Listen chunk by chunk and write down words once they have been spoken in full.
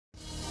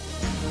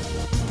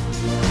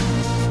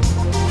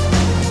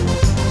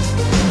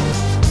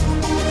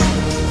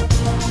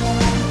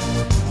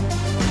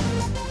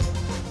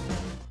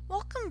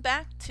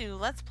to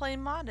Let's Play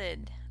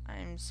Modded.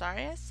 I'm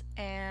Sarias,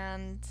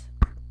 and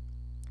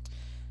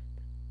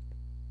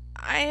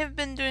I have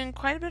been doing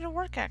quite a bit of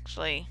work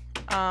actually.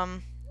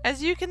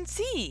 As you can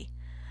see,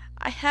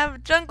 I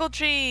have jungle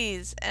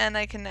trees, and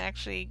I can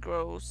actually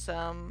grow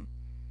some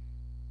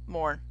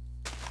more,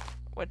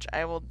 which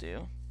I will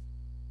do.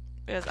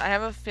 Because I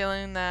have a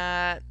feeling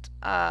that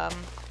a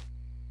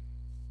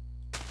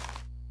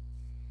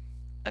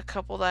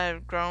couple that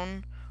I've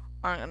grown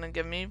aren't going to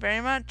give me very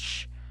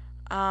much.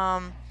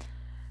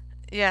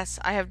 Yes,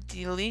 I have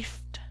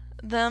de-leafed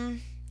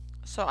them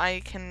so I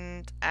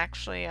can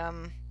actually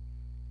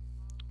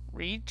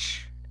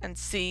reach and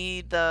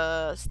see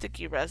the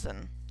sticky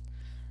resin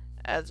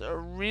as a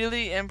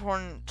really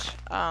important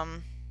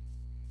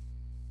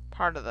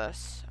part of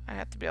this. I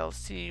have to be able to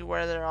see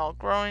where they're all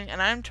growing, and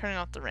I'm turning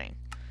off the rain.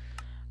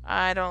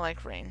 I don't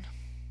like rain.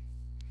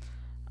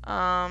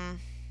 So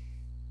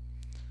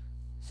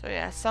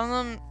yeah, some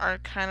of them are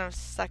kind of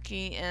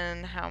sucky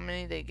in how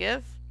many they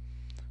give.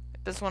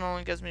 This one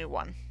only gives me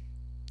one.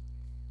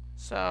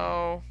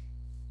 So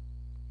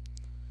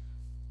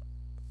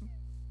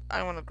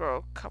I want to grow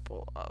a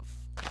couple of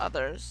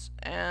others,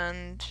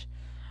 and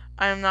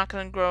I'm not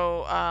going to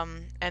grow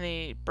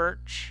any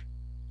birch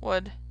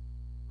wood,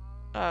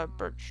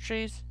 birch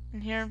trees in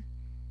here,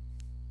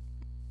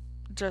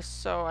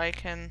 just so I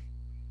can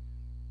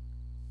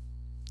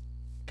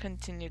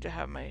continue to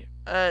have my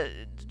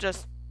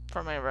just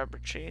for my rubber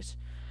trees.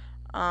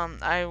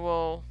 I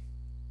will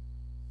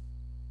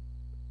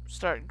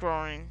start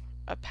growing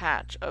a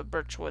patch of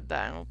birch wood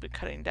that I will be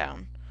cutting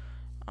down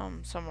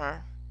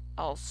somewhere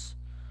else.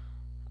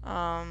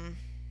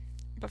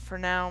 But for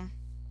now,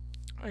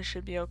 I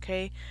should be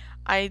okay.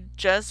 I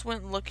just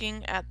went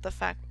looking at the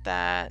fact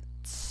that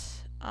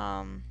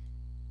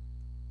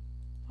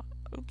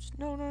oops,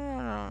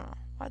 no.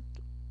 What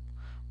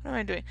am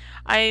I doing?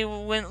 I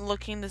went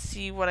looking to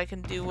see what I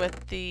can do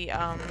with the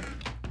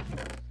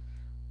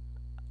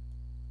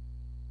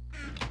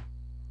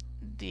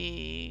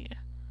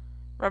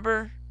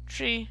rubber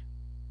tree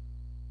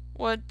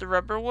wood, the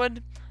rubber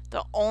wood.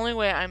 The only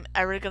way I'm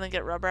ever gonna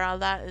get rubber out of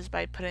that is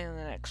by putting in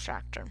an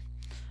extractor.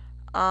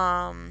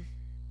 And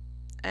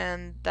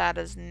that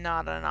is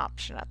not an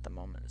option at the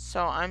moment.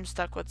 So I'm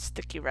stuck with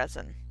sticky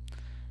resin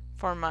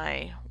for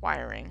my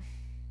wiring.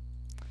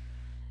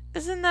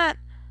 Isn't that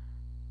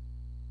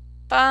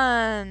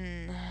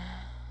fun?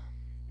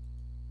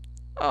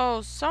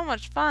 Oh, so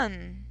much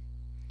fun.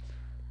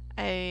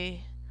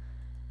 I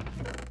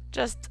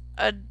just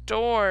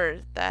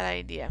adore that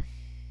idea.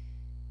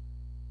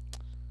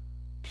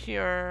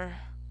 Pure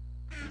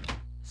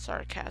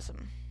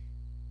sarcasm.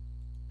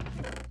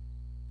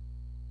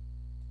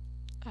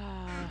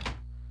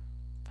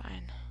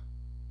 Fine.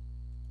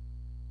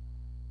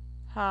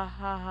 Ha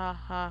ha ha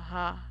ha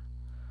ha.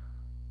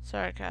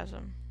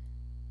 Sarcasm.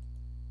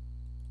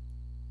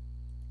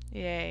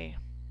 Yay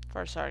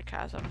for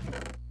sarcasm.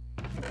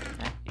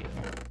 Not you.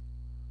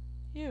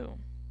 You.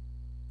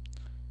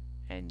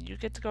 And you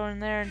get to go in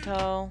there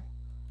until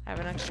I have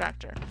an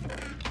extractor.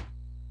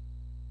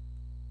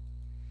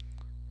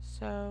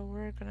 So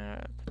we're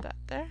gonna put that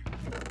there.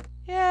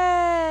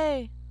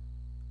 Yay!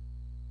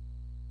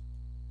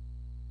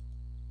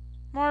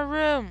 More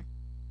room!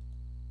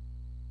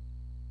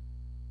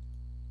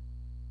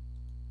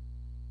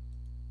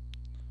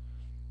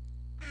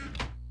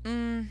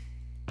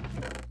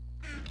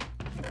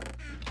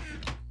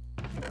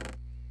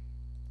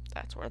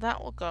 That's where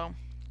that will go.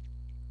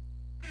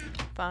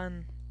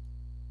 Fun.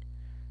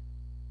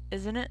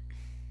 Isn't it?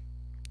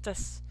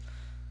 Just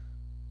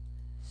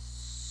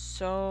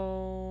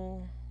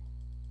so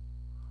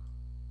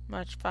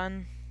much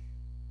fun.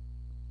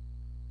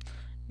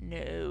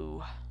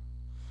 No.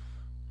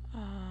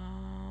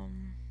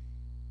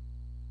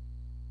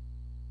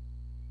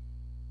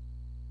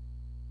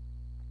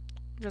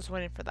 Just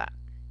waiting for that.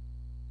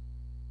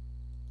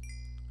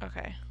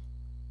 Okay.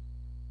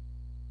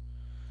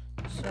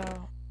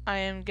 So I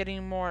am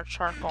getting more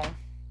charcoal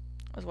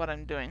is what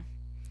I'm doing.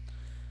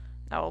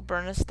 I will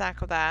burn a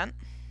stack of that.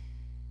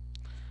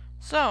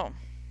 So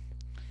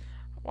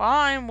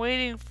while I'm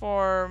waiting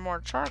for more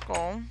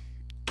charcoal,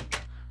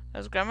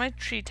 let's grab my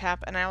tree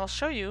tap and I will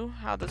show you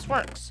how this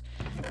works,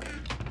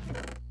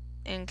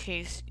 in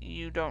case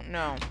you don't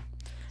know.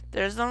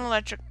 There's an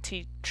electric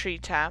tree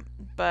tap,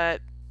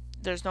 but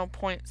there's no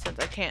point since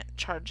I can't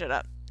charge it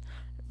up.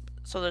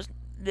 So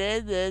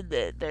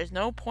there's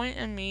no point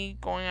in me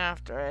going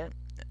after it.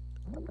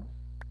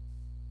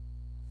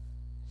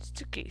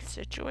 Sticky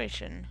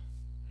situation.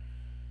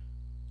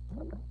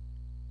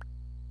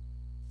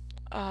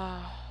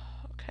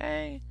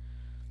 Okay.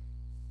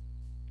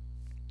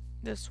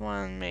 This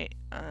one may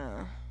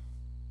I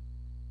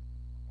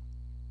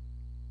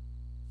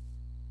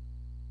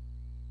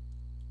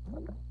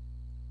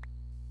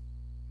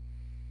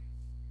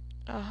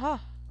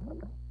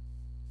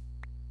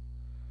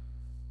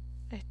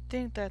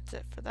think that's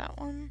it for that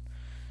one.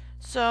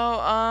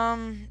 So,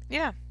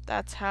 yeah,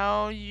 that's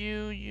how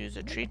you use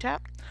a tree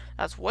tap.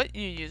 That's what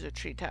you use a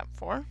tree tap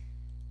for.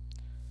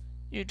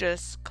 You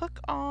just click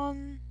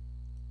on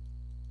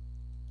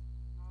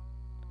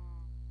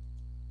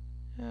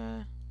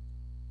I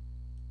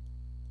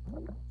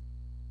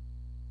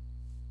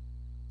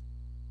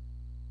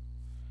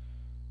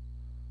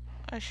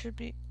should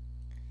be...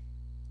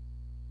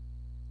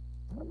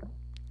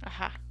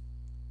 Aha.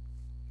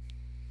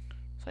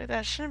 So like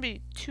that shouldn't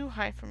be too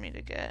high for me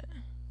to get.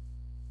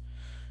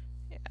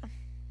 Yeah.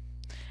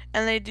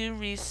 And they do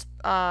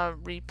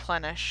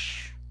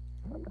replenish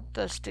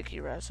the sticky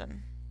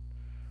resin.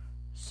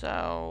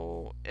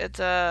 So it's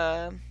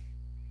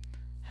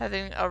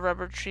having a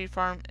rubber tree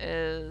farm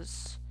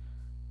is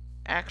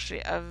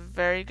actually a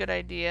very good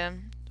idea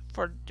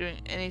for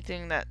doing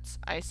anything that's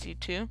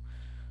IC2,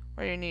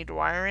 where you need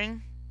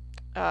wiring,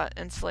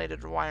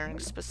 insulated wiring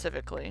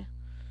specifically.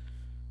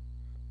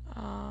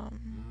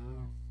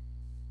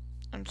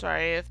 I'm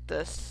sorry if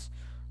this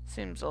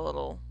seems a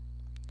little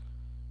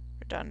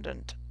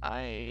redundant.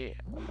 I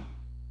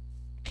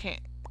can't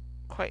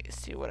quite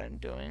see what I'm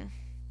doing.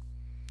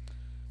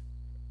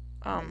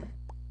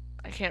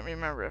 I can't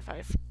remember if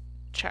I've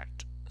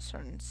checked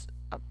certain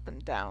up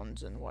and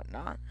downs and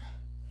whatnot.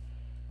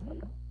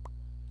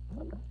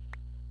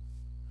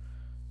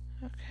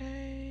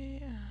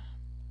 Okay.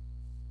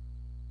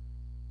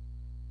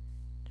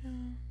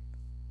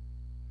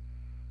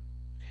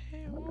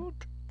 Okay, wood.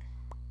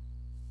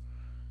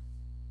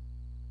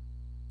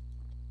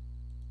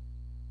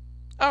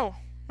 Oh,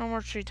 no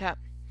more tree tap.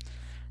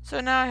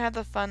 So now I have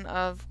the fun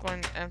of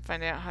going and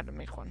finding out how to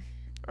make one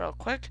real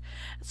quick.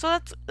 So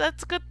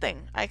that's a good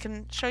thing. I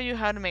can show you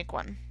how to make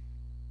one.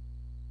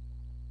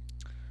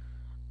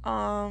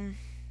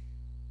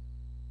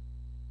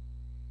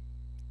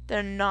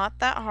 They're not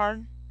that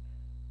hard.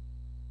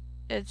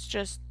 It's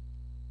just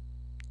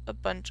a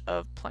bunch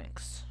of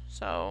planks.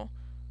 So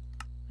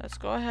let's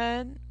go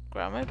ahead,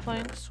 grab my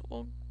planks.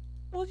 We'll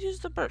use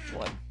the birch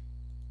wood.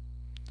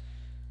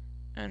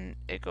 And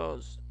it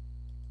goes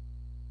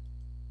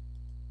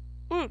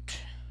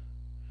woot.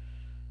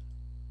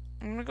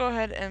 I'm gonna go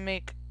ahead and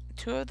make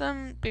 2 of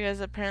them because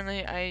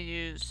apparently I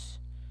use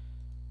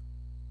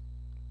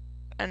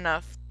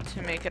enough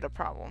to make it a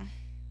problem.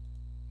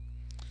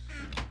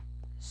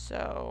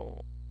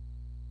 So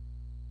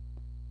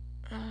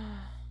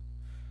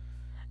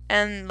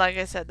and like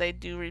I said, they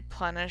do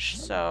replenish,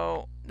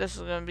 so this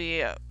is gonna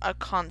be a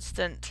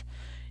constant.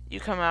 You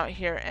come out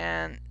here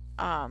and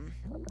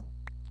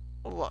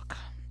look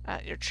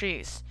at your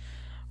trees,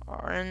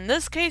 or in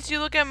this case you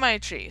look at my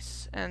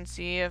trees and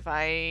see if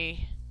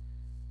I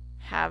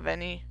have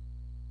any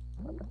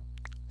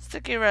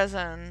sticky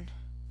resin,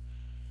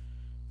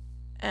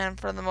 and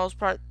for the most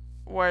part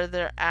where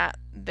they're at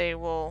they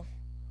will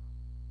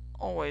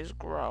always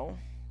grow.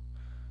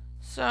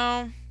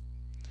 So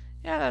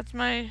yeah, that's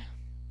my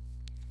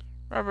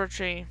rubber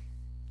tree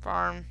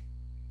farm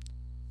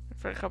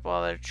for a couple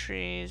other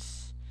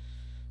trees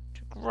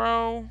to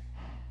grow.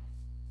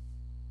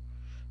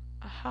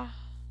 Aha.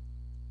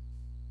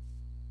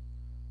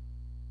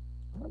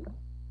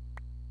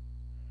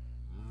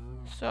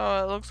 So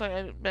it looks like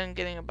I've been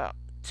getting about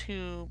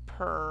 2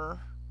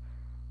 per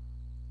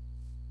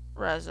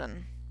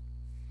resin,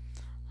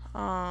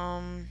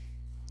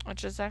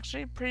 which is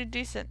actually pretty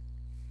decent.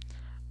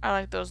 I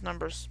like those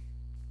numbers.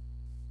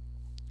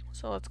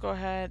 So let's go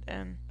ahead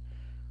and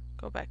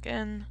go back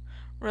in.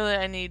 Really,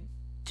 I need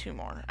 2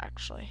 more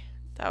actually.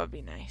 That would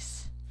be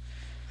nice.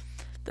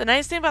 The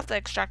nice thing about the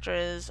extractor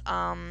is,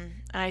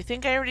 I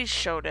think I already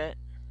showed it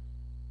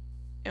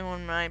in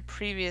one of my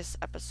previous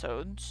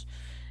episodes,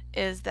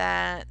 is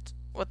that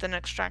with an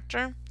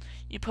extractor,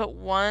 you put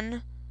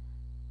 1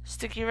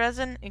 sticky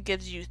resin, it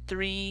gives you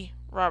 3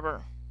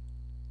 rubber.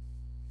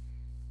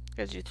 It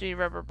gives you 3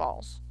 rubber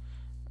balls.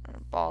 Or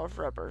a ball of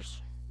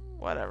rubbers.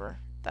 Whatever.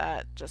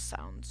 That just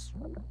sounds...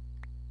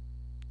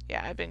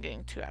 Yeah, I've been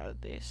getting 2 out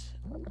of these.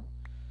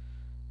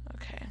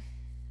 Okay.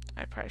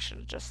 I probably should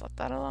have just let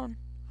that alone.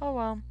 Oh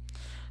well.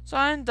 So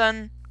I'm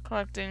done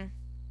collecting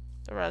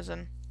the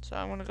resin. So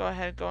I'm going to go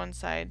ahead and go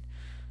inside.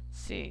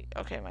 See.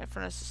 Okay, my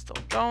furnace is still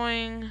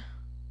going.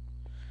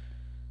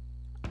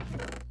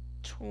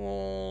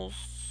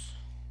 Tools.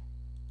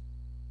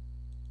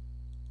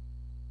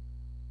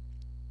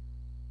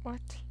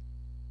 What?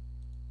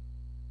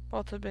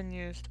 Both have been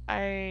used.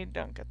 I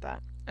don't get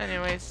that.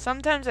 Anyways,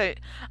 sometimes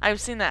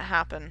I've seen that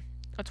happen.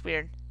 That's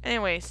weird.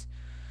 Anyways,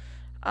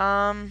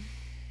 we're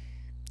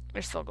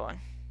still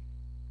going.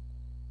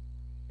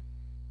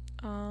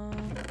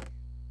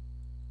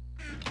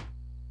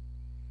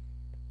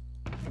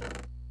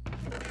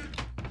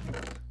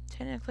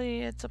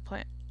 Technically, it's a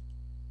plant.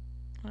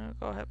 I'm gonna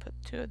go ahead and put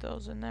 2 of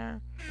those in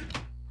there.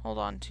 Hold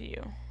on to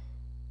you.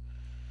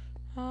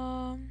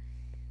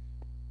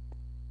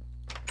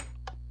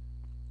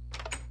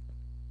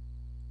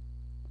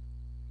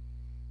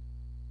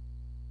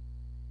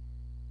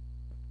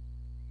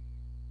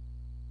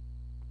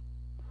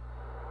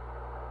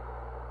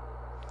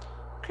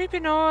 Creepy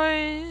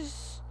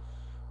noise!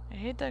 I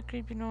hate that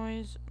creepy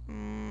noise.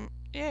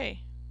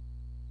 Yay.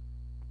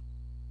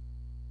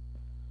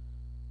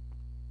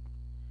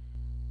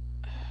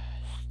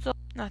 Still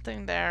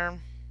nothing there.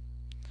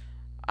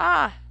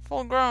 Ah!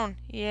 Full grown.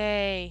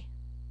 Yay.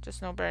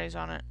 Just no berries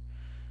on it.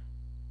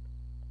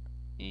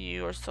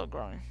 you are still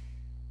growing.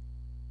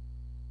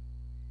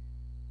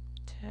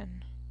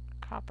 10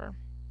 copper.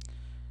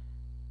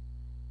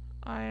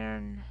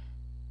 Iron.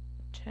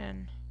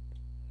 10.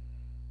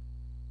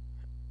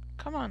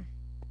 Come on.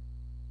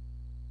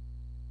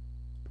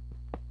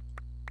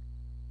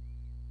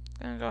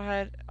 Gonna go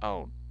ahead.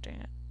 Oh,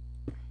 dang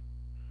it.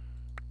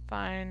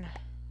 Fine.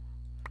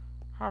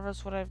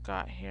 Harvest what I've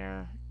got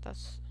here.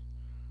 That's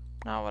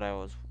not what I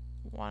was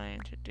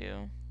wanting to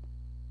do.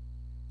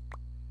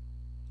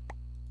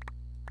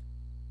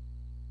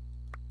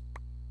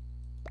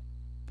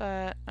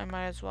 But I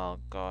might as well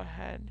go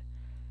ahead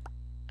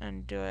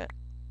and do it.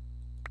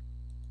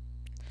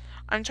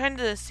 I'm trying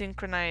to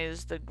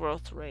synchronize the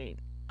growth rate.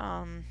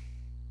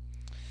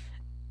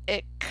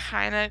 It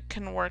kind of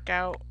can work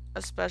out,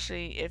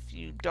 especially if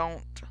you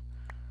don't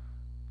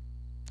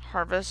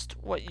harvest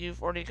what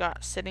you've already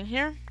got sitting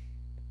here.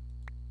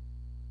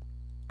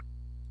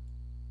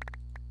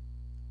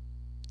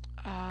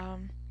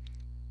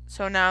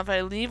 So now if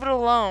I leave it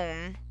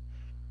alone,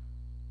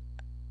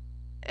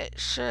 it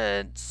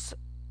should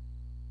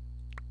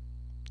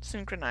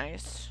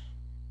synchronize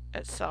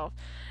itself.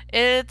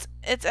 It's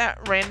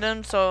at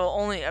random, so it'll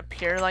only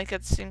appear like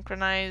it's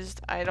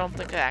synchronized. I don't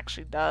think it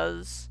actually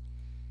does.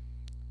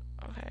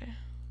 Okay.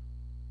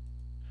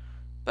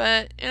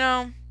 But, you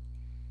know,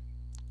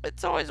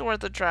 it's always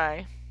worth a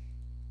try.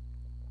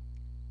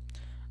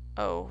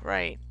 Oh,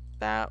 right.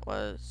 That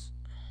was...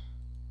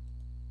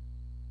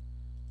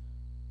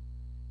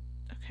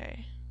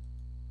 Okay.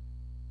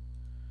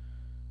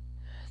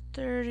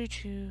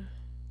 32.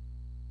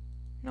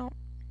 Nope.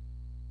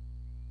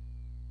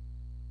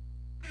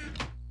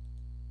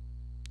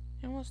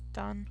 Almost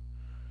done.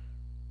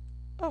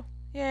 Oh,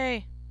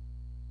 yay.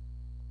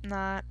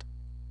 Not.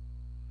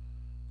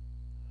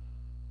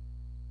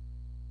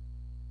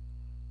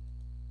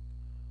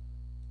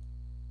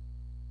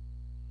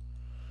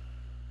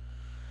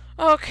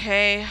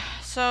 Okay,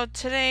 so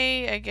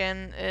today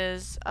again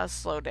is a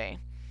slow day.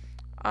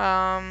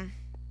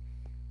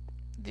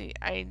 The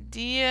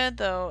idea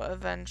though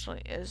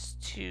eventually is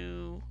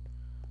to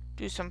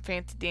do some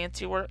fancy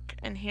dancy work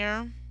in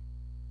here.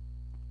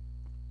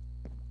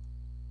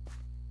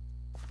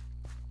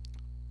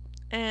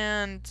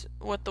 And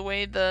with the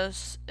way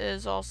this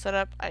is all set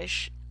up, I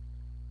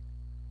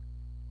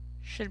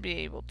should be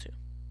able to.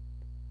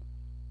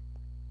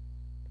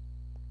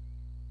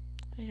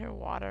 I hear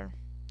water.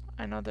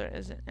 I know there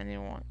isn't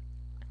anyone.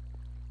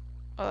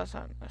 Oh, that's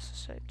not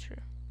necessarily true.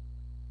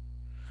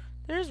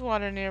 There's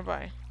water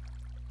nearby.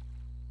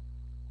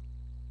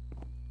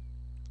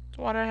 It's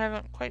water I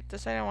haven't quite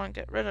decided I want to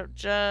get rid of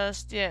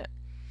just yet.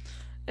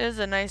 It is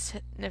a nice,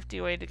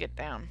 nifty way to get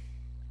down.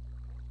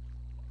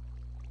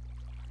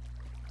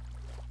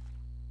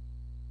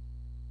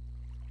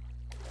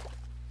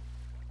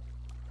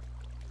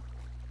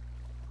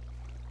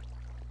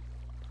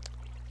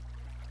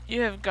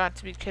 You have got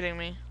to be kidding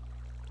me.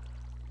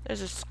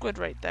 There's a squid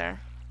right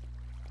there.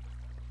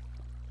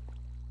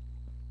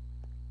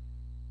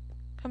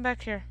 Come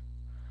back here.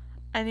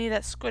 I need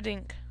that squid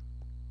ink.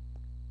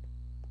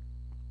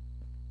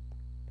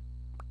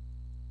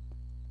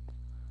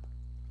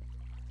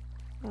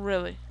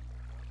 Really?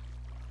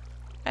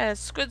 I had a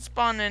squid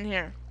spawn in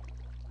here.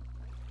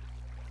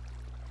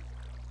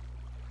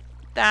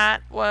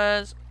 That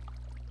was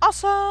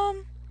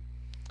awesome!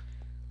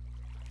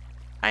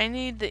 I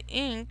need the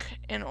ink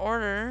in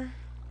order.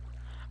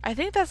 I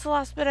think that's the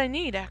last bit I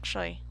need,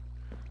 actually.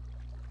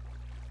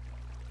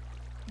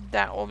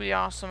 That will be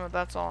awesome if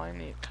that's all I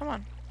need. Come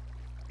on.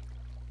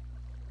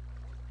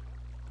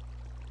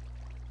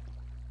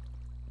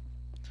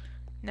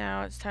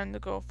 Now it's time to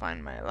go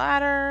find my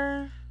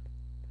ladder.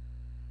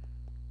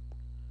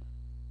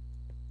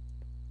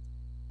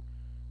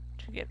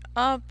 To get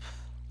up.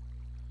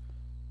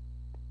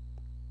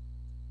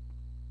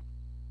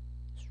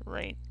 It's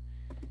right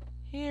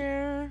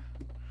here.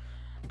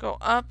 Go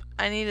up.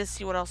 I need to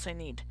see what else I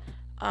need.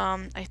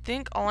 I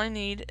think all I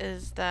need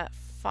is that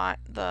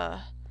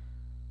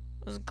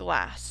was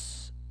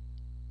glass.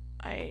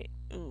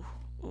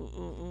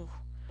 Ooh.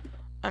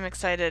 I'm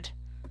excited.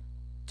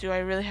 Do I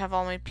really have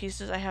all my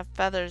pieces? I have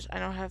feathers. I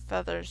don't have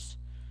feathers.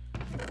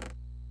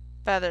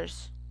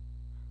 Feathers.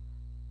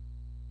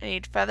 I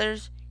need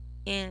feathers,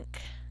 ink,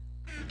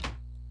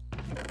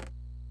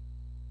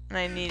 and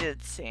I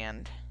needed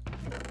sand.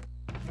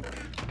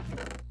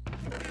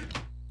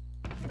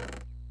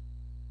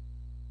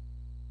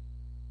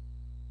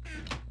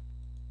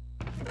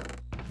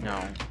 No.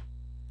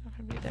 Not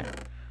gonna be there.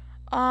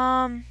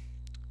 I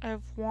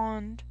have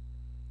wand.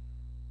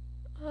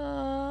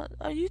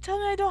 Are you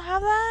telling me I don't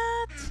have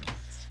that?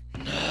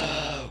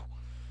 No.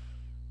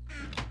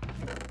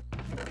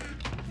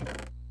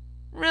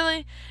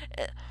 Really?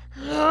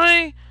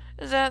 Really?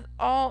 Is that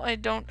all I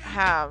don't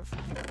have?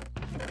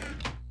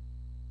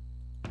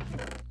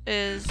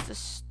 Is the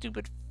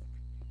stupid...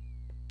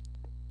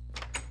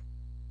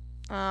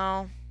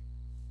 Oh.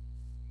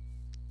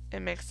 It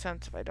makes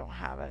sense if I don't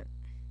have it.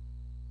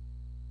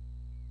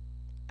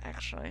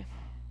 Actually.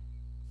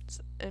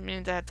 It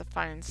means I have to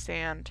find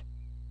sand.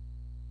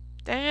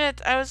 Dang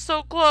it, I was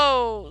so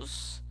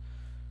close.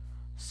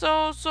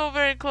 So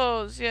very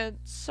close, yet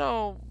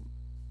so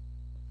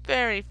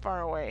very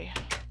far away.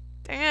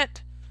 Dang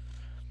it.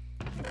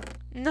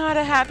 Not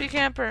a happy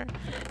camper.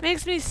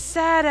 Makes me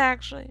sad,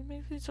 actually.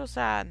 Makes me so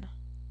sad.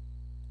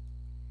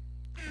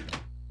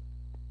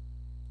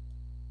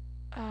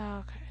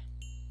 Okay.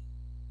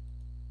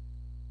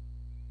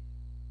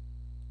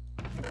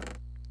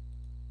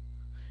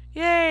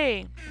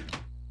 Yay!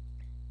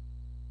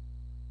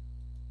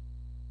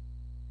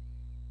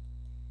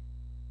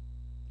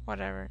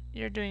 Whatever.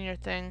 You're doing your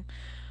thing.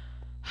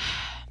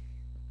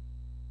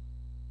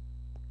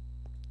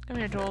 Come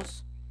here,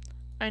 Jules.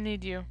 I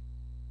need you.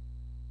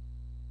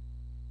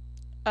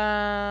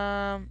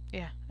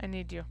 Yeah, I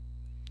need you.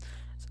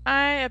 So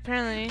I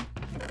apparently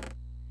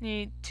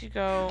need to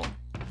go.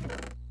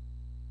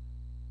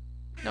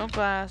 No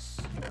glass.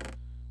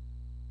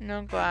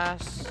 No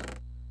glass.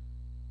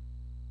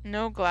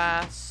 No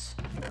glass.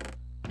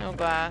 No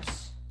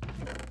glass.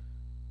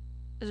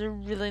 Is there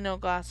really no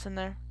glass in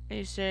there? Are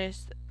you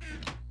serious?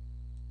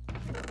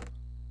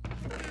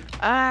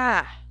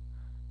 Ah!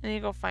 I need to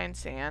go find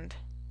sand.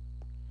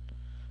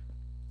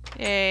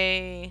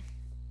 Yay.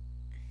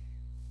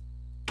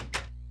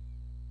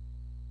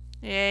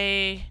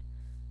 Yay.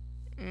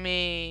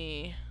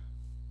 Me.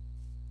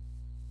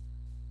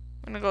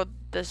 I'm gonna go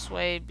this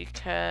way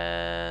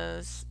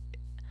because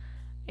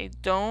I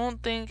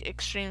don't think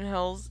extreme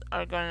hills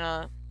are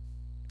gonna,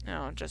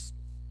 just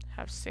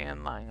have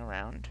sand lying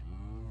around.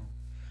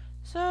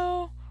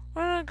 So,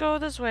 we're gonna go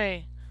this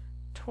way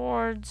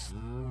towards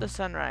the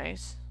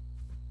sunrise.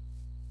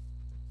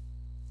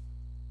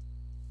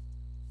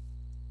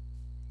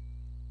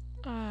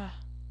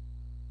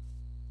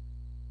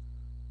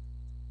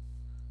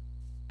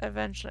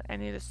 Eventually, I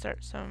need to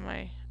start some of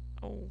my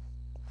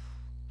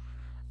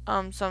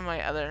some of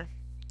my other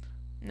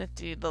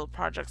nifty little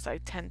projects I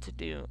tend to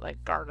do,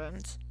 like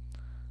gardens.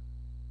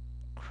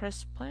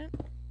 Crisp plant.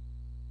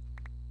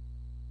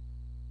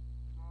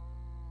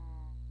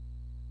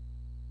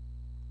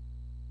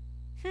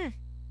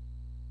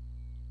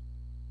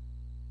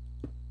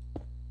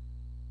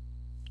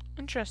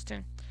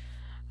 Interesting.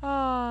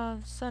 Ah,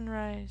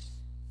 sunrise.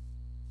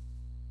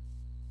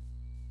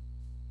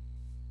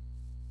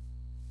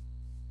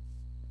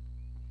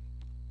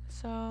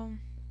 So,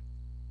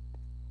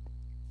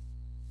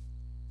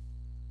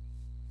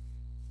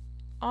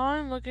 all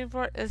I'm looking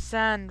for is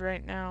sand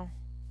right now.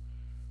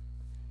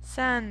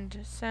 Sand.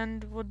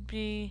 Sand would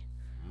be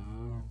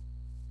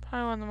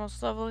probably one of the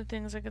most lovely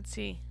things I could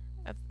see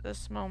at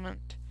this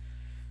moment.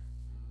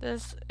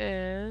 This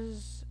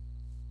is,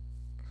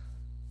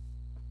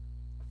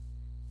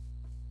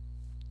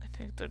 I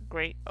think, the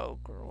Great Oak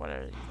or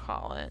whatever you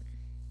call it.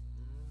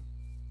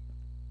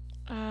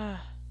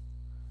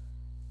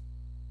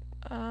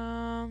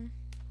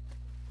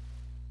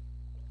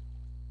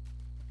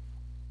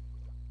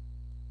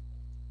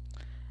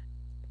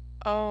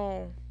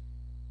 Oh,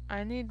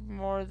 I need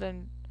more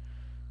than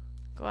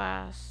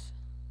glass.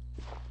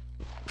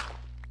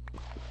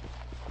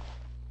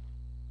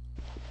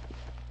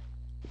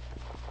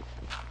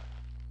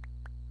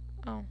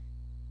 Oh.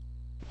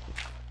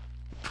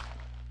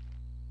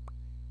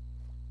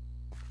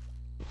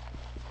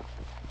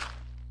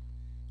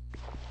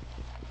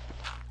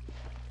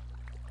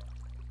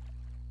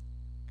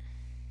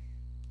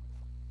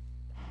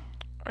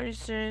 Are you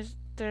serious?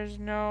 There's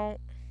no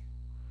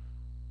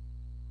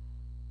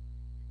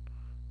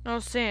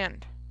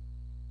sand.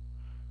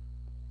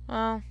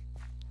 Well,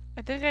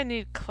 I think I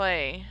need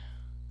clay.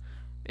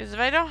 Because if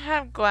I don't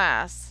have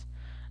glass,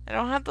 I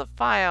don't have the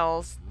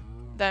files,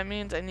 that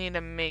means I need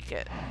to make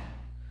it.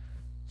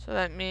 So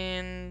that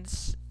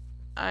means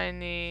I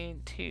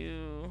need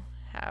to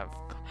have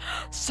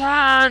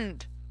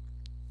sand!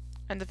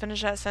 And to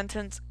finish that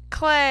sentence,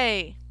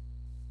 clay!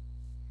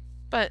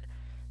 But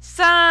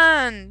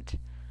sand!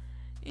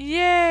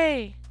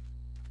 Yay!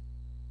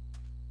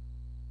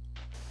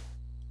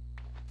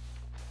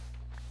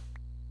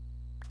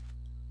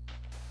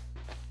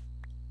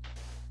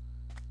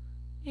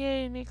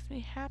 Yay, makes me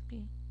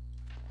happy.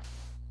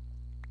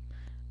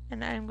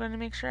 And I'm going to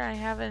make sure I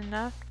have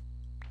enough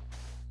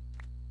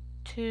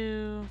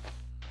to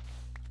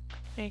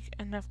make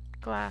enough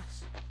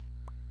glass.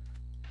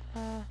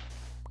 Is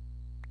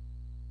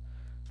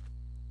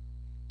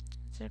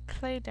there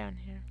clay down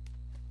here?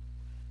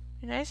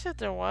 It'd be nice if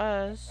there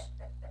was.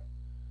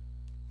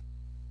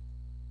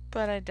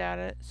 But I doubt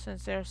it,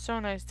 since they're so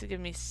nice to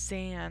give me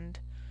sand.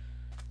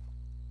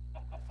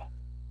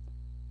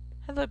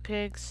 Hello,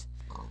 pigs.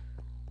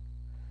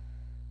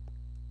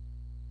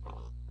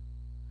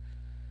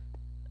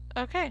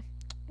 Okay,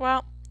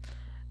 well,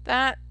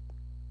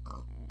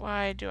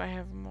 why do I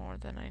have more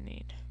than I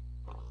need?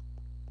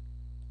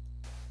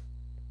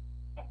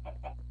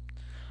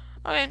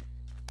 Okay,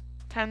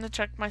 time to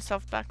check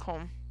myself back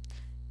home.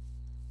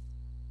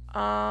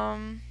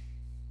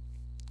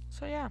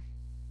 So yeah,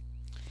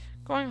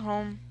 going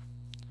home.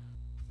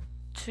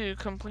 To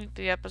complete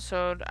the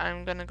episode,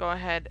 I'm gonna go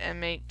ahead and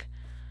make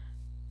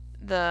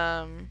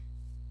the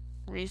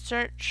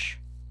research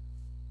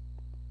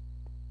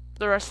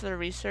the rest of the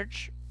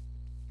research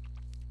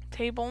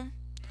table,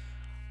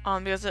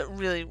 because it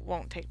really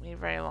won't take me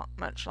very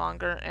much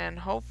longer, and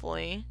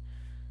hopefully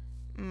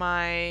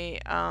my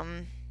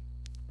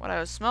what I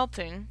was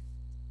smelting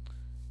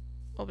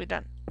will be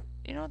done.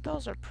 You know what?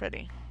 Those are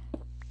pretty.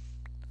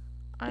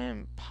 I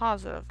am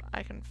positive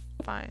I can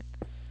find.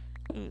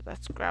 Ooh,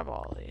 let's grab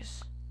all of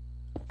these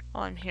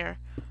while I'm here.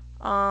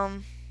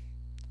 I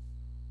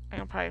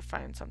can probably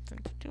find something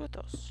to do with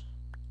those.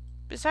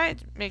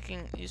 Besides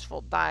making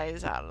useful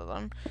dyes out of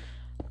them,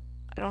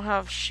 I don't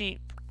have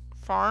sheep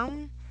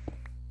farm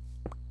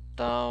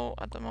though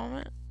at the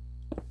moment.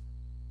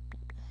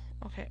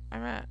 Okay,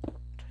 I'm at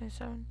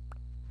 27.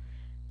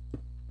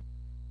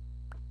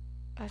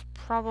 That's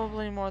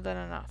probably more than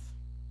enough.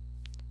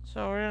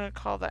 So we're gonna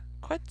call that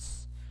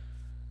quits.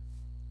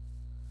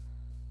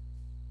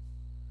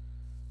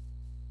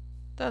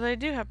 Though they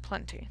do have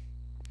plenty.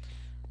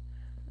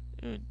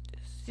 Ooh,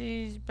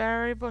 these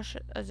berry bush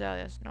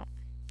azaleas, no.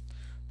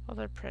 Oh,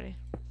 they're pretty.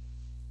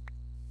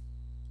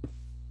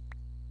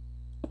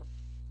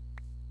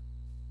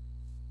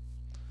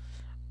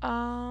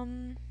 I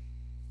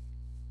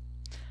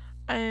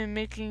am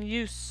making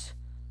use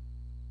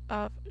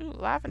of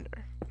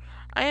lavender.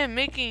 I am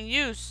making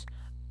use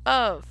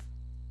of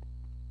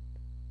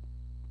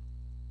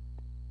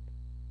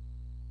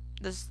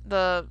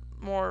the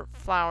more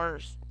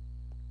flowers.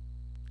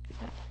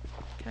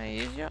 Can I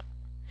use you?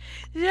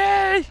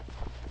 Yay!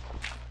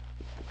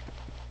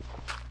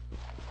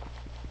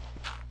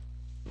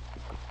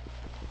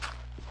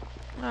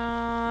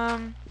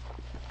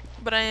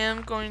 But I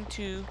am going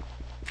to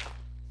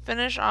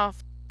finish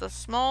off the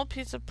small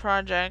piece of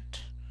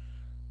project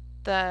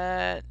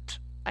that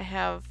I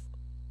have.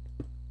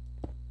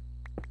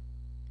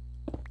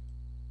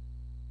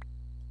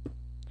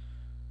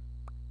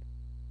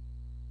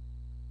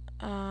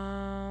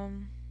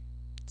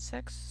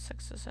 Six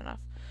is enough.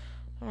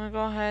 I'm gonna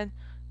go ahead.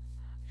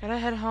 Gotta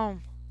head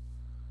home.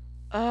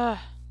 Gotta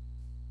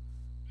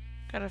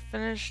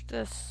finish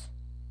this.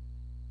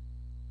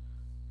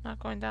 Not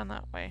going down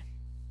that way.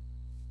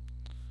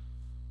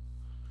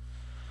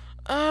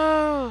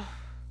 Oh,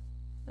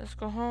 let's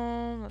go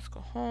home. Let's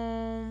go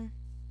home.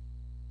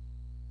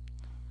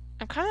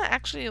 I'm kind of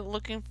actually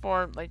looking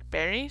for like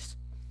berry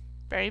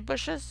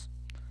bushes,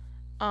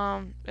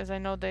 as I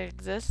know they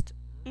exist.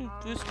 Ooh,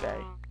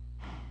 gooseberry.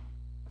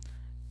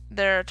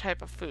 They're a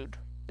type of food.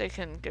 They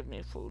can give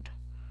me food.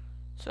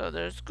 So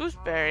there's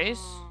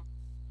gooseberries.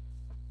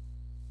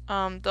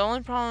 The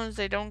only problem is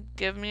they don't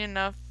give me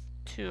enough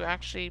to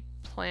actually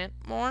plant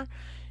more.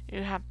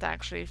 You have to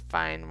actually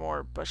find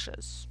more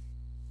bushes,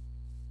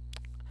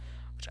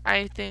 which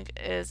I think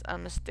is a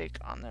mistake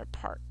on their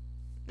part.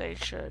 They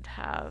should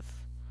have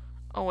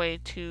a way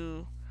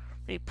to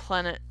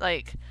replenish,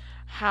 like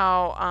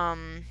how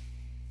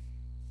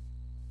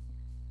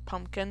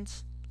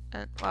pumpkins,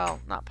 and well,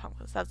 not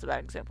pumpkins, that's a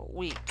bad example,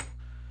 wheat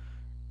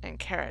and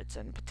carrots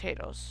and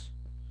potatoes.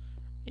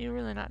 You're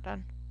really not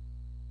done.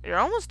 You're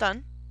almost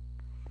done.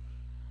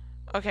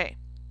 Okay,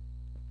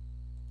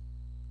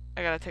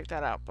 I gotta take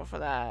that out before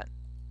that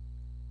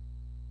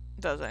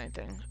does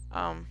anything.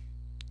 I'm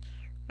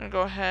gonna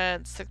go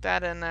ahead, stick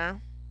that in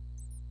there.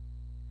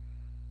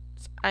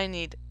 I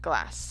need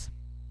glass.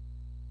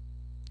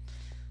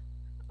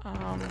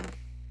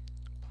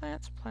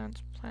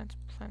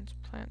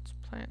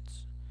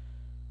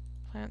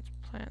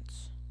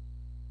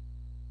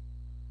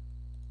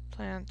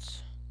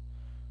 Plants.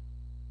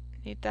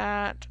 Need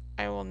that.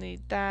 I will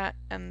need that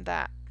and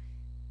that.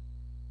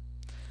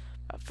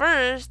 But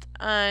first,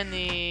 I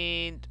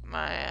need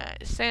my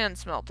sand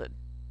smelted.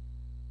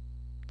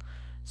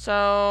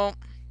 So,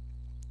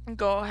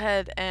 go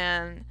ahead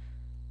and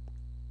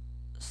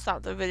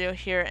stop the video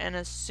here, and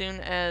as soon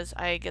as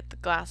I get the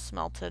glass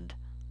smelted,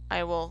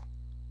 I will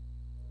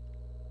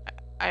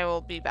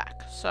be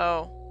back.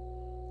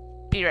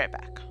 So, be right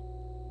back.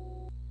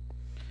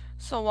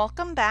 So,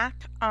 welcome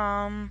back.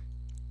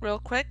 Real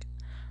quick,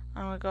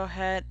 I'm gonna go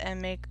ahead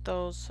and make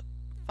those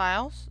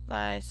files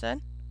that I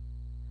said.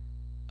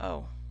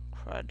 Oh,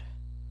 crud.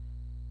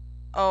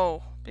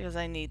 Oh, because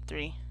I need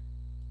 3.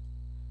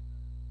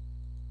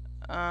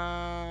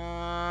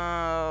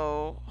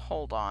 Oh,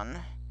 hold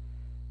on.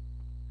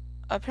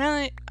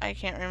 Apparently, I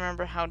can't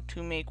remember how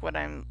to make what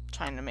I'm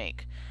trying to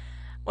make.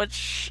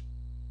 Which,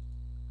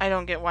 I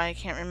don't get why I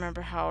can't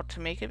remember how to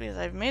make it, because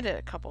I've made it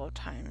a couple of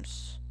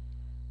times.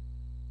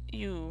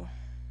 You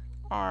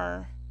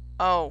are...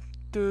 Oh,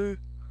 duh.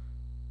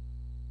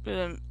 But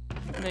I'm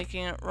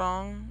making it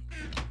wrong.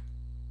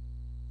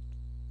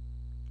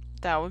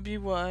 That would be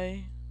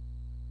why.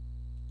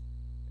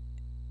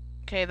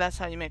 Okay, that's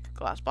how you make a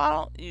glass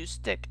bottle. You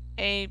stick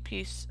a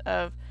piece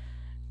of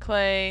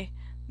clay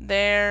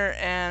there,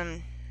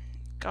 and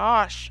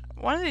gosh,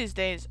 one of these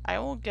days I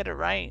will get it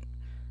right.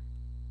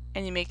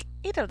 And you make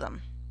 8 of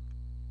them.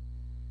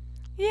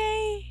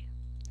 Yay!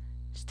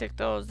 Stick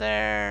those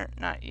there.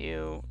 Not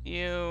you.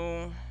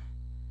 You.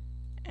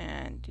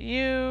 And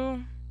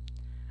you.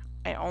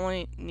 I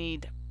only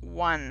need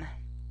 1.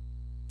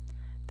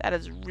 That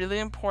is really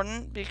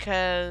important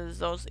because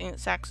those ink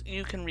sacks,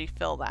 you can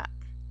refill that.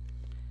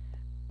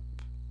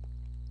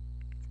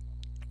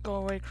 Go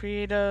away,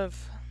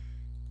 creative.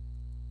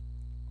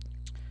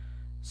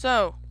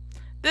 So,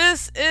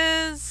 this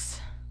is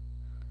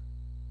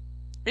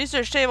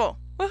research table.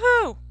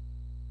 Woohoo!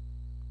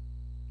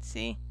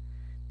 See,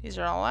 these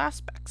are all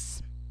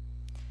aspects.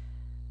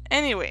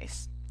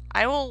 Anyways,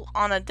 I will,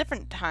 on a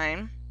different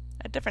time,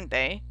 a different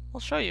day, will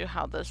show you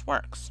how this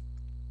works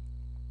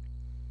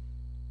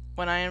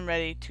when I am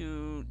ready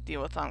to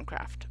deal with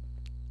Thaumcraft.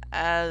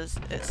 As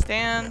it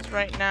stands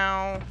right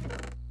now,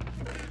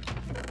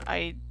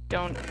 I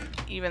don't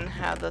even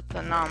have the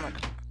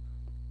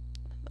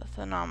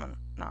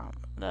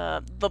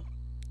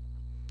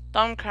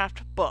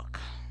Thaumcraft book,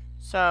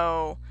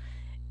 so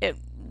it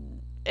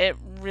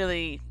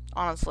really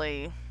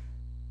honestly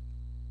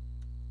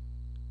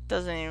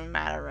doesn't even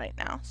matter right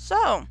now.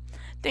 So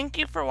thank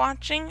you for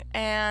watching,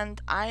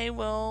 and I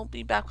will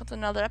be back with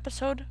another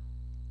episode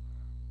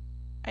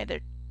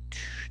either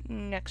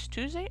next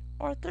Tuesday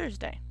or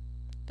Thursday,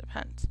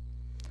 depends.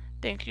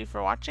 Thank you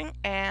for watching,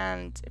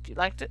 and if you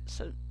liked it,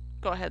 so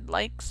go ahead,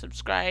 like,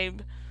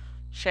 subscribe,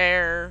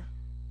 share,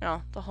 you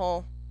know, the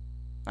whole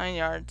 9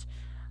 yards.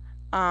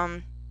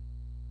 Love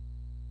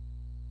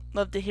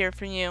to hear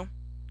from you,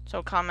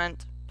 so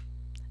comment,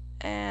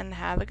 and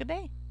have a good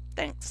day.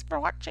 Thanks for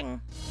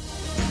watching.